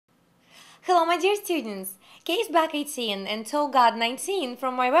Hello my dear students, Caseback18 and ToGod19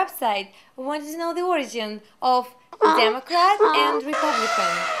 from my website wanted to know the origin of Democrat and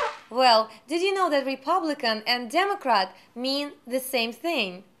Republican. Well, did you know that Republican and Democrat mean the same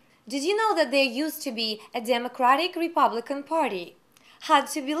thing? Did you know that there used to be a Democratic Republican Party? Hard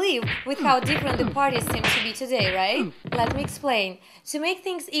to believe with how different the parties seem to be today, right? Let me explain. To make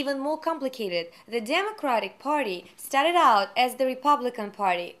things even more complicated, the Democratic Party started out as the Republican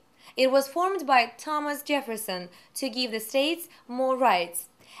Party. It was formed by Thomas Jefferson to give the states more rights.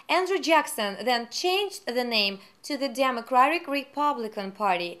 Andrew Jackson then changed the name to the Democratic Republican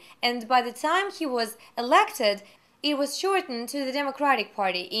Party, and by the time he was elected, it was shortened to the Democratic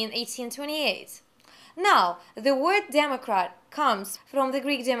Party in 1828. Now, the word Democrat comes from the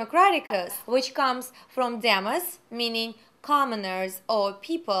Greek Demokratikos, which comes from demos, meaning commoners or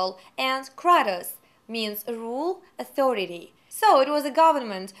people, and kratos, means rule, authority. So it was a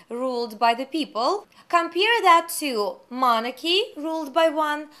government ruled by the people. Compare that to monarchy, ruled by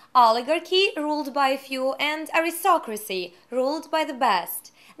one, oligarchy, ruled by a few, and aristocracy, ruled by the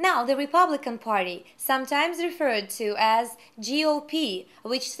best. Now, the Republican Party, sometimes referred to as GOP,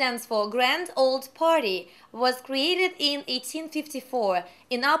 which stands for Grand Old Party, was created in 1854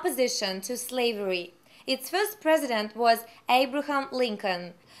 in opposition to slavery. Its first president was Abraham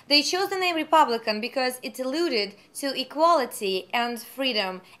Lincoln. They chose the name Republican because it alluded to equality and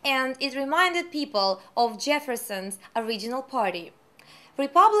freedom, and it reminded people of Jefferson's original party.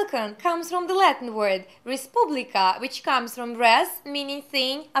 Republican comes from the Latin word respublica, which comes from res, meaning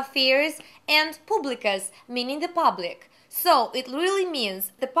thing, affairs, and publicus, meaning the public. So it really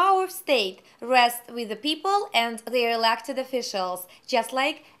means the power of state rests with the people and their elected officials, just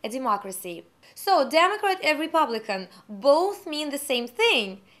like a democracy. So Democrat and Republican both mean the same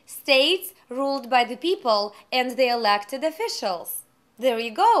thing: states ruled by the people and their elected officials. There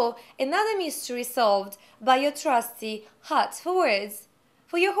you go, another mystery solved by your trusty Hot for Words.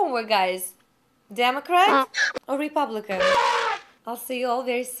 For your homework, guys, Democrat or Republican? I'll see you all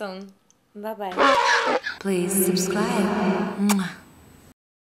very soon. Bye-bye. Please subscribe.